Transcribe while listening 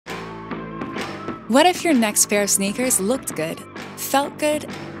What if your next pair of sneakers looked good, felt good,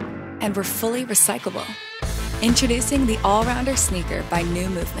 and were fully recyclable? Introducing the Allrounder sneaker by New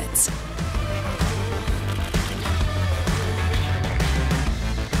Movements.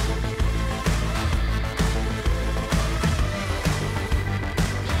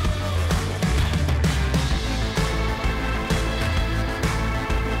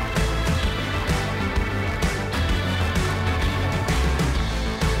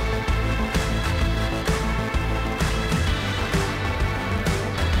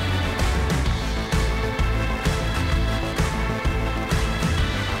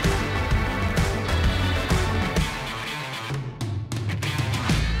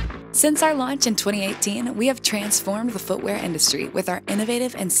 Since our launch in 2018, we have transformed the footwear industry with our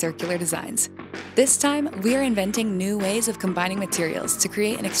innovative and circular designs. This time, we are inventing new ways of combining materials to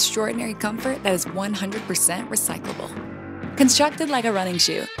create an extraordinary comfort that is 100% recyclable. Constructed like a running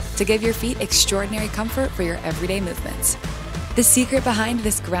shoe to give your feet extraordinary comfort for your everyday movements. The secret behind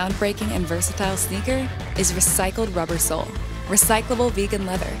this groundbreaking and versatile sneaker is recycled rubber sole, recyclable vegan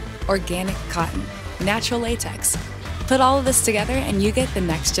leather, organic cotton, natural latex. Put all of this together and you get the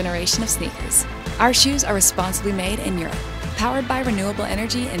next generation of sneakers. Our shoes are responsibly made in Europe, powered by renewable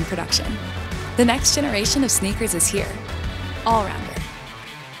energy in production. The next generation of sneakers is here. Allrounder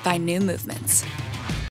by New Movements.